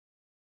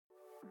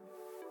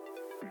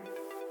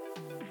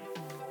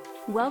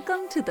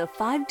Welcome to the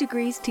 5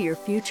 Degrees to Your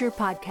Future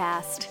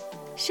podcast.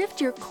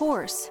 Shift your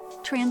course,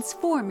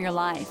 transform your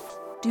life,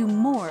 do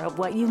more of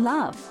what you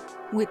love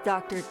with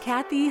Dr.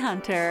 Kathy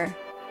Hunter.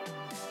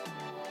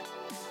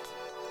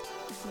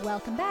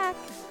 Welcome back.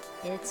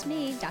 It's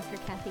me, Dr.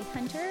 Kathy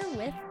Hunter,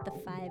 with the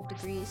 5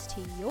 Degrees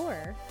to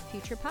Your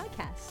Future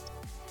podcast.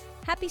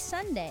 Happy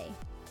Sunday.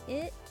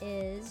 It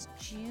is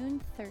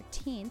June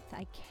 13th.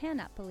 I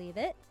cannot believe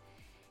it.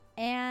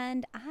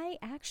 And I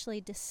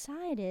actually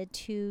decided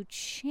to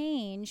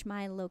change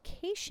my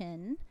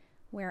location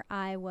where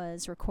I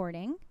was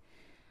recording.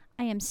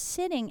 I am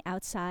sitting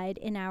outside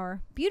in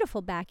our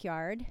beautiful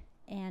backyard,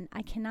 and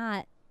I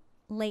cannot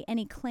lay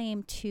any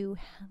claim to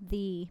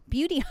the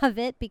beauty of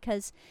it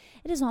because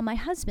it is all my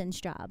husband's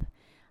job.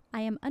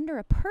 I am under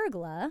a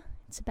pergola.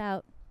 It's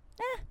about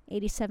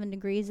 87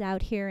 degrees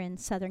out here in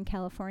Southern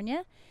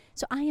California,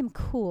 so I am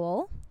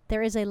cool.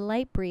 There is a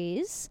light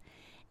breeze.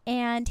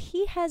 And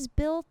he has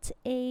built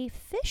a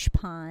fish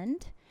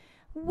pond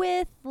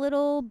with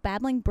little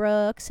babbling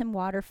brooks and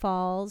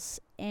waterfalls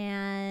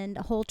and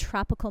a whole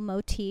tropical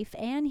motif.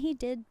 And he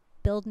did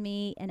build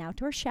me an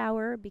outdoor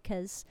shower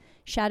because,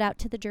 shout out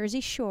to the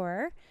Jersey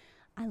Shore,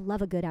 I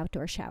love a good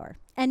outdoor shower.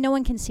 And no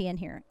one can see in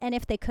here. And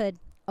if they could,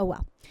 oh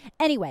well.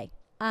 Anyway,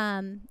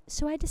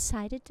 so I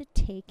decided to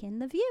take in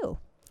the view.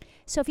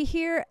 So if you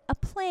hear a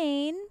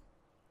plane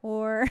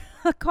or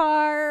a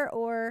car,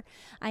 or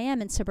I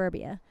am in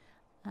suburbia,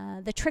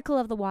 the trickle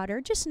of the water,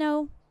 just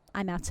know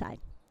I'm outside.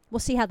 We'll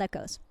see how that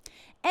goes.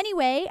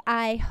 Anyway,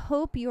 I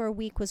hope your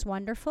week was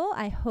wonderful.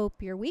 I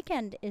hope your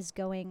weekend is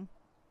going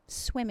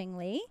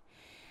swimmingly.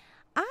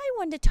 I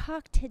wanted to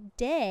talk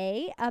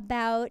today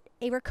about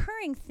a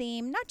recurring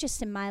theme, not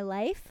just in my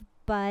life,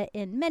 but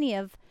in many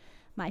of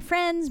my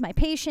friends, my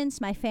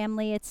patients, my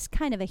family. It's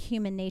kind of a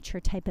human nature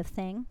type of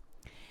thing.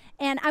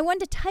 And I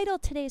wanted to title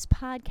today's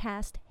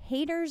podcast,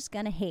 Haters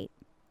Gonna Hate.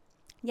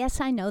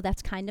 Yes, I know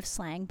that's kind of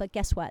slang, but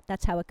guess what?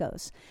 That's how it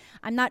goes.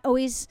 I'm not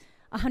always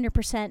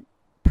 100%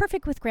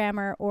 perfect with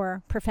grammar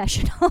or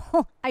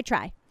professional. I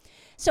try.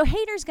 So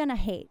haters gonna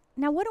hate.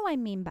 Now, what do I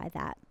mean by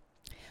that?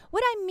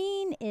 What I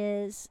mean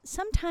is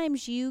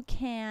sometimes you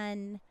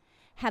can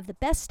have the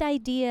best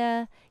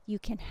idea, you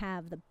can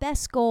have the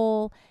best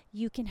goal,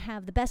 you can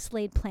have the best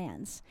laid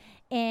plans,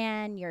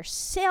 and your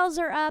sales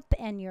are up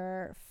and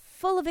you're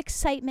full of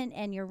excitement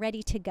and you're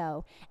ready to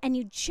go, and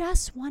you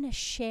just want to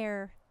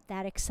share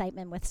that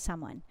excitement with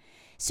someone.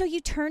 So you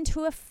turn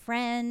to a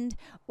friend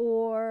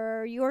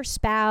or your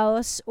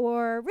spouse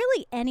or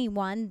really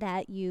anyone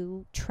that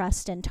you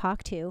trust and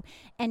talk to,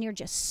 and you're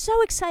just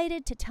so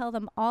excited to tell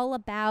them all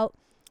about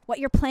what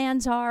your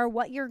plans are,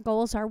 what your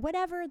goals are,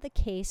 whatever the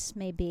case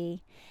may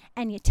be.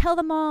 And you tell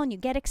them all and you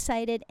get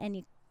excited and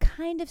you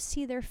kind of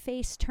see their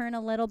face turn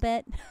a little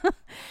bit.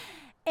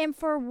 And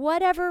for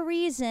whatever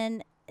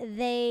reason,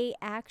 they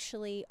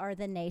actually are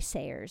the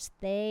naysayers.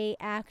 They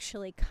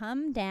actually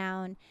come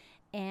down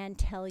and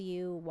tell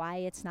you why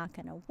it's not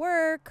going to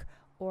work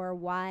or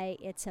why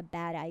it's a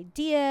bad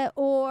idea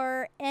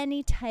or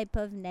any type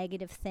of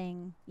negative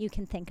thing you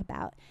can think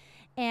about.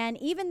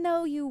 And even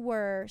though you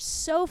were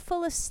so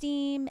full of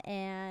steam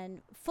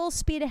and full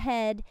speed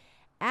ahead,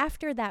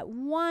 after that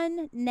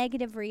one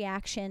negative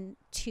reaction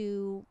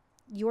to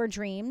your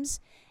dreams,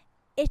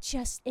 it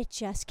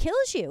just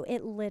kills you.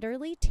 It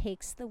literally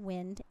takes the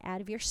wind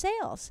out of your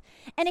sails.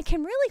 And it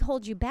can really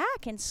hold you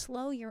back and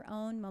slow your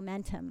own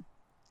momentum.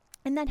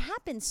 And that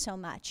happens so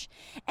much.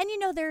 And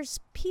there's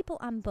people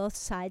on both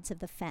sides of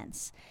the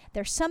fence.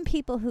 There's some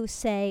people who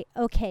say,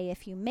 okay,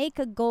 if you make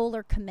a goal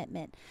or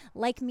commitment,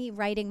 like me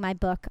writing my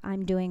book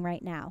I'm doing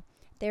right now,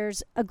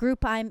 there's a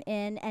group I'm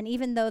in, and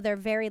even though they're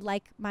very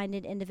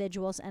like-minded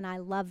individuals and I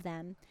love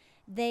them,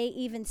 they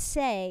even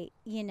say,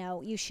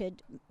 you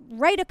should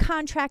write a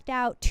contract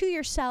out to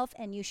yourself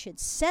and you should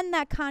send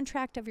that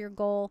contract of your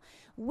goal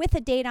with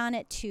a date on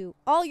it to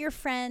all your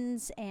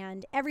friends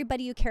and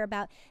everybody you care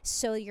about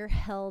so you're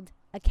held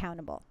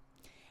accountable.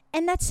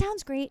 And that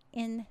sounds great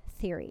in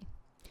theory.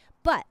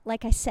 But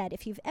like I said,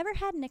 if you've ever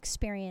had an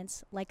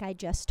experience like I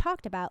just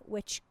talked about,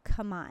 which,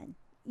 come on,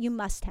 you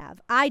must have.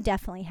 I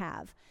definitely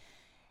have.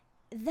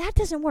 That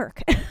doesn't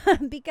work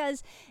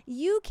because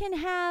you can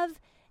have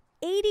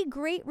 80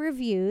 great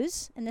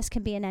reviews, and this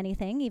can be in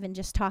anything, even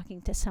just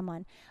talking to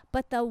someone.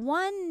 But the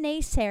one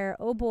naysayer,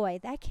 oh boy,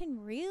 that can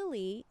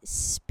really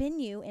spin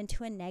you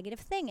into a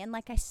negative thing. And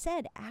like I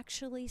said,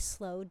 actually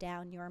slow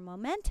down your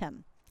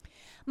momentum.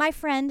 My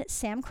friend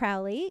Sam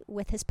Crowley,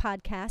 with his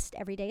podcast,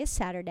 Every Day is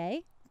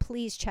Saturday,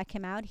 please check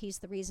him out. He's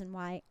the reason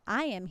why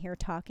I am here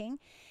talking.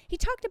 He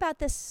talked about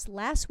this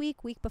last week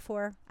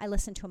before. I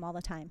listen to him all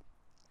the time.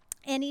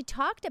 And he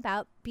talked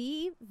about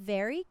be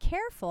very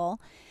careful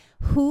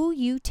who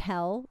you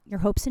tell your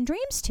hopes and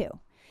dreams to,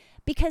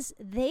 because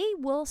they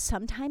will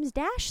sometimes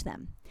dash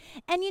them.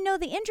 And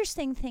the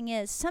interesting thing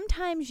is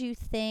sometimes you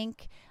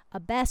think a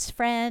best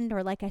friend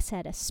or, like I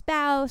said, a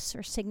spouse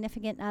or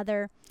significant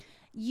other,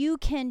 you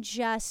can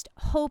just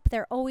hope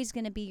they're always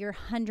going to be your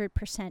 100%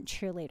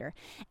 cheerleader.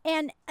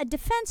 And a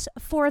defense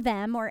for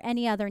them or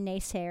any other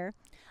naysayer,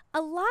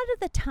 a lot of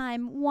the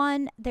time,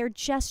 one, they're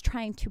just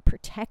trying to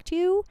protect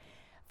you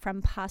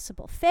from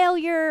possible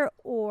failure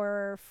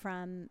or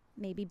from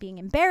maybe being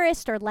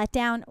embarrassed or let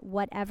down,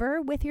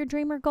 whatever, with your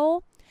dream or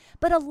goal.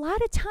 But a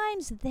lot of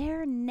times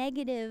their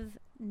negative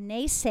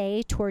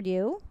naysay toward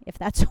you, if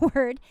that's a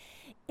word,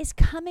 is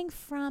coming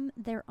from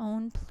their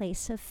own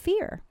place of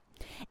fear.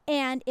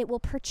 And it will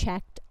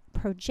project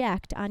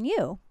on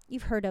you.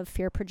 You've heard of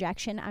fear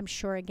projection. I'm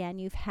sure, again,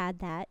 you've had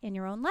that in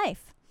your own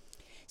life.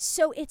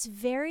 So it's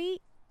very,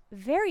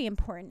 very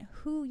important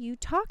who you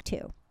talk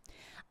to.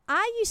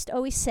 I used to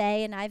always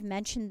say, and I've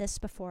mentioned this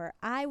before,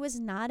 I was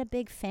not a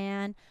big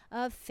fan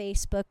of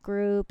Facebook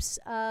groups,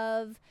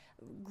 of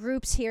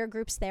groups here,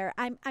 groups there.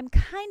 I'm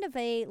kind of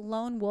a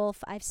lone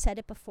wolf. I've said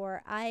it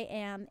before. I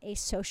am a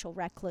social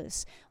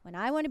recluse. When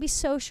I want to be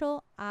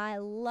social, I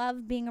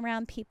love being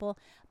around people.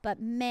 But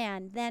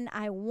man, then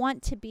I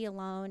want to be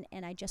alone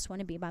and I just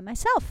want to be by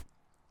myself.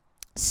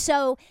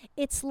 So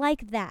it's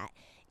like that.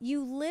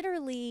 You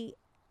literally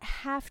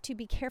have to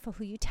be careful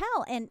who you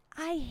tell. And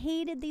I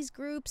hated these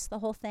groups, the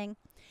whole thing.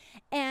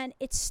 And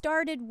it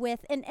started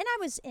with, and I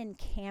was in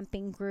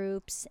camping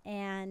groups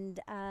and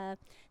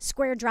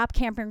square drop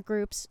camper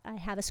groups. I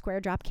have a square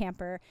drop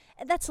camper.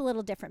 That's a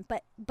little different,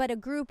 but a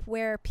group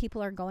where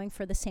people are going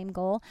for the same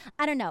goal.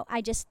 I don't know.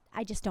 I just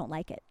don't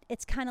like it.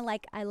 It's kind of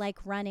like I like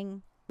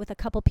running with a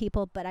couple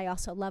people, but I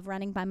also love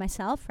running by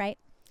myself, right?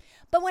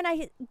 But when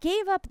I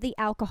gave up the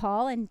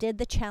alcohol and did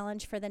the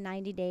challenge for the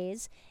 90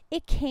 days,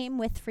 it came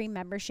with free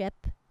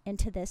membership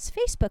into this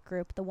Facebook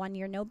group, the 1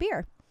 Year No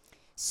Beer.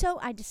 So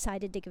I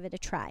decided to give it a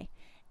try.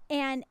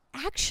 And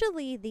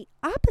actually, the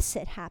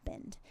opposite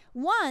happened.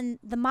 One,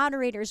 the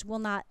moderators will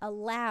not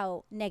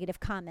allow negative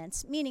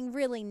comments, meaning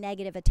really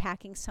negative,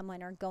 attacking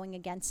someone or going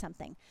against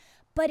something.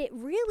 But it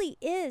really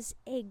is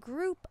a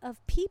group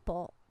of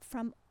people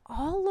from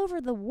all over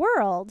the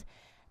world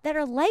that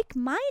are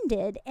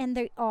like-minded, and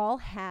they all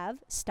have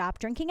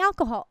stopped drinking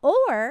alcohol,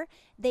 or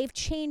they've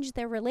changed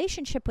their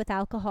relationship with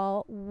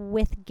alcohol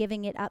with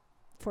giving it up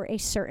for a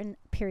certain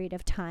period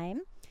of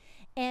time.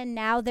 And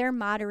now they're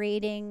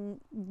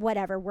moderating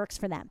whatever works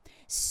for them.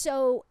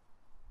 So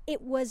it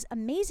was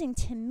amazing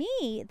to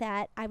me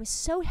that I was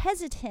so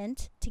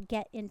hesitant to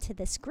get into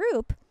this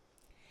group,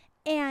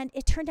 and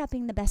it turned out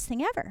being the best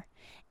thing ever.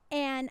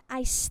 And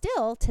I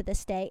still, to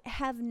this day,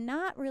 have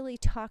not really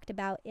talked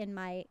about in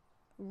my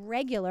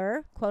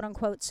regular, quote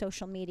unquote,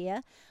 social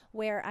media,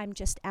 where I'm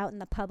just out in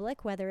the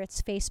public, whether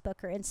it's Facebook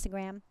or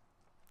Instagram,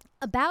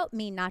 about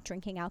me not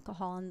drinking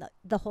alcohol and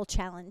the whole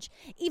challenge,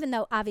 even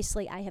though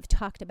obviously I have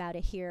talked about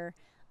it here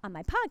on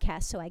my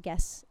podcast. So I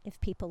guess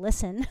if people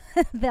listen,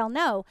 they'll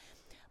know.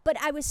 But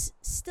I was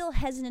still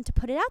hesitant to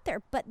put it out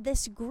there. But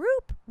this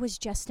group was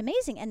just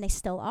amazing, and they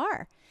still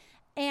are.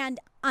 And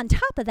on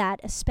top of that,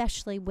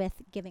 especially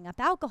with giving up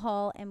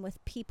alcohol and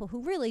with people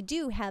who really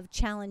do have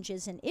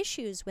challenges and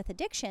issues with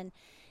addiction,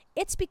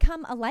 it's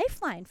become a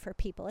lifeline for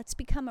people. It's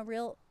become a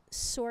real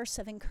source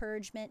of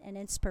encouragement and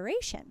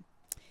inspiration.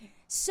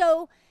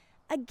 So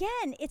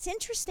again, it's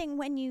interesting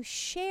when you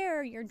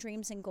share your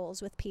dreams and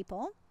goals with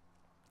people.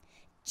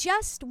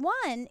 Just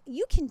one,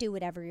 you can do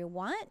whatever you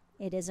want.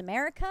 It is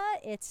America.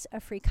 It's a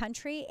free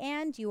country,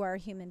 and you are a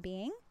human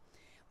being.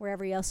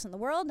 Wherever else in the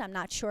world, I'm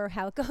not sure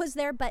how it goes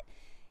there, but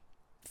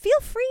feel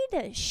free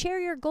to share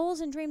your goals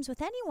and dreams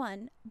with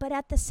anyone. But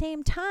at the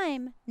same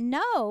time,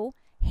 know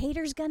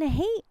haters gonna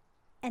hate,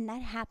 and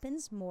that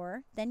happens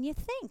more than you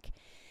think.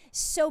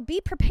 So be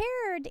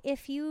prepared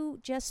if you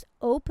just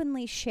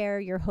openly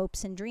share your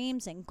hopes and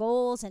dreams and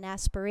goals and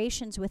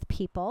aspirations with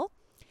people,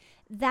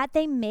 that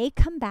they may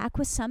come back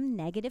with some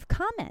negative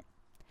comment.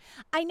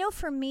 I know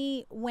for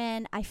me,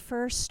 when I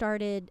first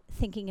started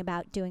thinking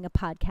about doing a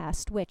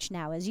podcast, which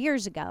now is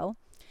years ago,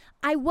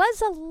 I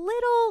was a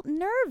little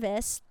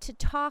nervous to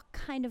talk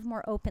kind of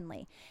more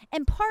openly.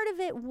 And part of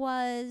it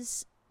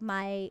was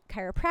my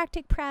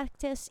chiropractic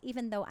practice,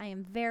 even though I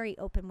am very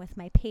open with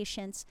my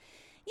patients.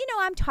 You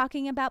know, I'm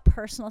talking about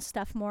personal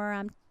stuff more.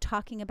 I'm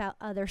talking about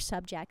other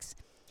subjects.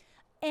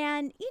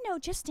 And, you know,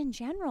 just in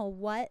general,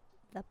 what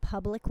the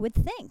public would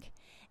think.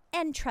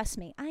 And trust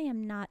me, I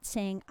am not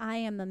saying I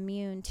am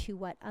immune to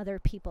what other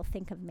people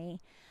think of me.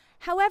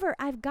 However,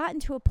 I've gotten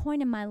to a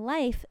point in my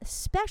life,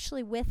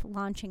 especially with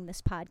launching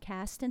this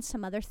podcast and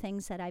some other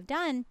things that I've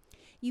done,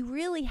 you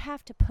really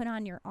have to put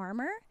on your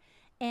armor,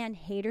 and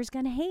haters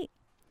gonna hate.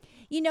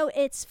 You know,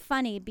 it's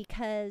funny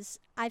because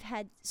I've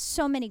had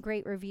so many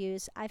great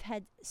reviews. I've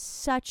had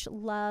such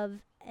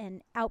love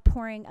and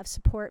outpouring of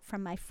support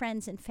from my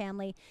friends and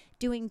family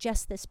doing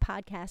just this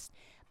podcast.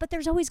 But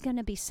there's always going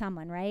to be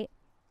someone, right?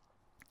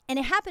 And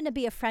it happened to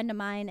be a friend of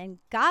mine, and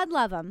God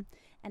love him,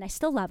 and I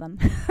still love him.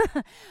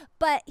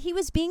 But he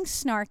was being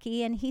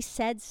snarky, and he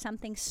said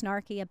something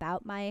snarky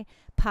about my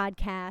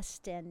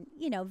podcast and,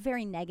 you know,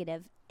 very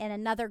negative. And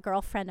another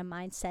girlfriend of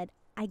mine said,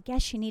 I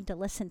guess you need to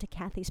listen to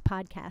Kathy's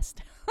podcast.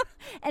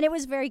 And it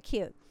was very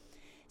cute.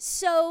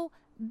 So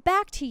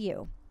back to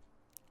you.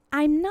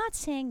 I'm not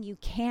saying you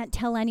can't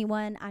tell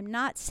anyone. I'm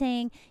not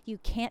saying you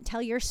can't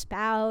tell your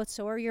spouse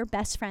or your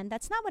best friend.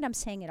 That's not what I'm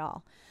saying at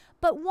all.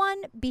 But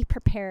one, be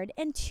prepared.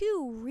 And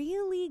two,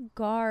 really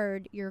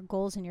guard your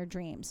goals and your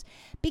dreams,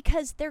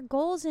 because they're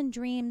goals and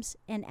dreams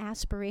and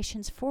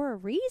aspirations for a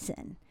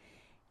reason.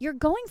 You're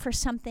going for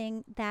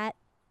something that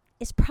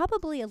is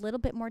probably a little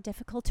bit more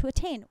difficult to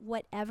attain,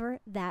 whatever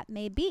that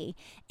may be.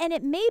 And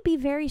it may be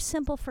very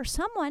simple for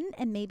someone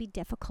and may be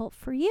difficult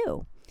for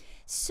you.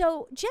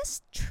 So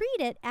just treat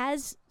it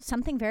as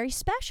something very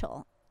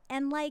special.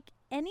 And like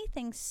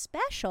anything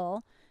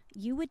special,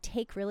 you would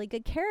take really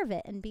good care of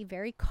it and be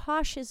very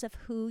cautious of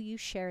who you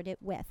shared it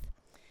with.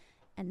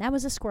 And that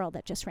was a squirrel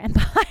that just ran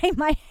by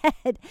my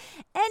head.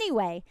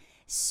 Anyway,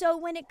 so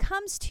when it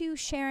comes to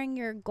sharing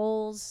your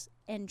goals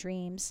and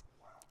dreams,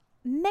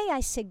 may I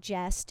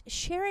suggest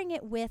sharing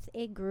it with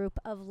a group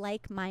of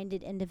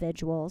like-minded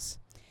individuals.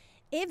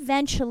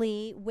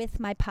 Eventually, with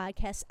my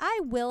podcast, I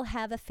will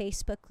have a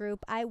Facebook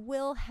group. I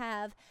will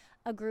have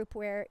a group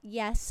where,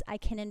 yes, I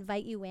can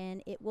invite you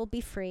in. It will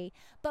be free,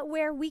 but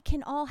where we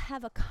can all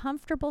have a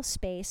comfortable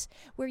space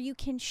where you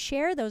can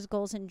share those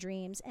goals and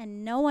dreams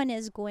and no one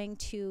is going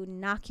to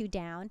knock you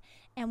down,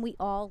 and we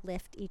all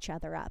lift each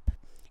other up.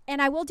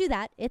 And I will do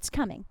that. It's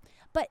coming.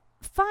 But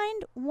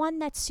find one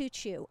that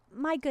suits you.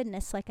 My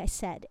goodness, like I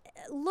said,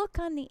 look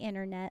on the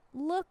internet,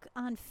 look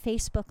on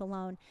Facebook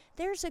alone.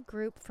 There's a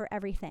group for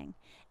everything.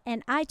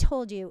 And I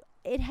told you,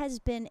 it has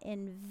been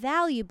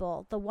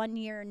invaluable, the 1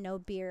 year no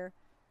beer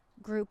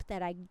group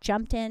that I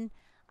jumped in.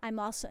 I'm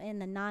also in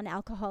the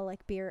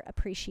Non-Alcoholic Beer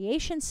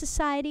Appreciation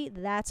Society.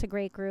 That's a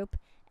great group.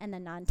 And the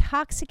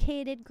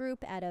Non-Toxicated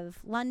group out of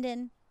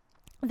London.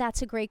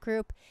 That's a great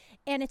group.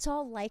 And it's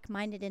all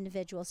like-minded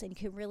individuals, and you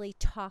can really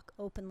talk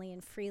openly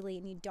and freely,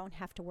 and you don't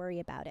have to worry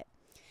about it.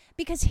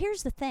 Because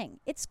here's the thing.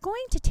 It's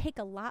going to take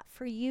a lot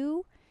for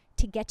you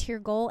to get to your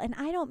goal. And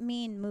I don't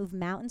mean move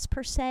mountains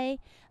per se,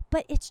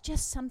 but it's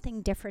just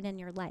something different in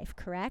your life,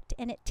 correct?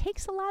 And it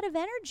takes a lot of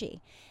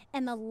energy.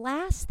 And the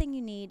last thing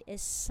you need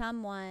is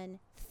someone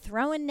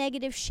throwing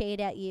negative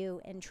shade at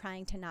you and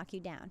trying to knock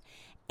you down.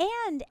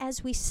 And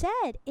as we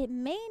said, it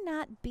may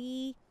not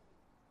be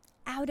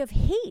out of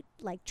hate,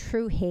 like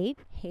true hate.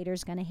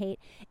 Haters gonna hate.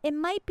 It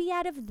might be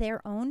out of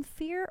their own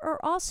fear, or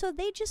also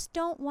they just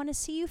don't want to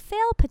see you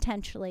fail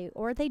potentially,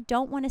 or they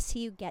don't want to see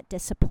you get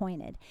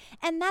disappointed.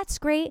 And that's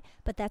great,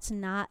 but that's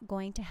not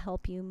going to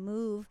help you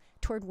move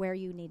toward where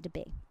you need to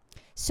be.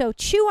 So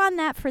chew on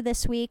that for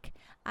this week.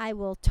 I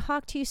will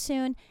talk to you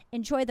soon.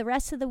 Enjoy the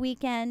rest of the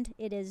weekend.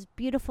 It is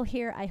beautiful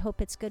here. I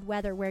hope it's good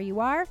weather where you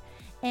are.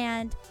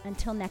 And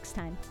until next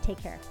time,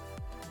 take care.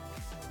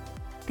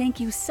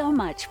 Thank you so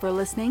much for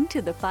listening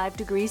to the 5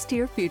 Degrees to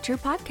Your Future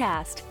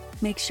podcast.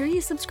 Make sure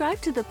you subscribe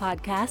to the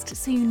podcast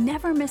so you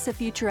never miss a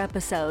future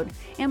episode.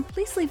 And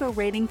please leave a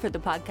rating for the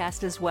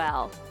podcast as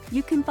well.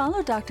 You can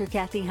follow Dr.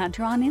 Kathy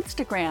Hunter on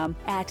Instagram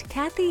at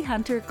Kathy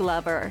Hunter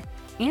Glover.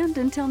 And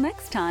until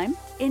next time,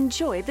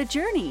 enjoy the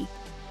journey.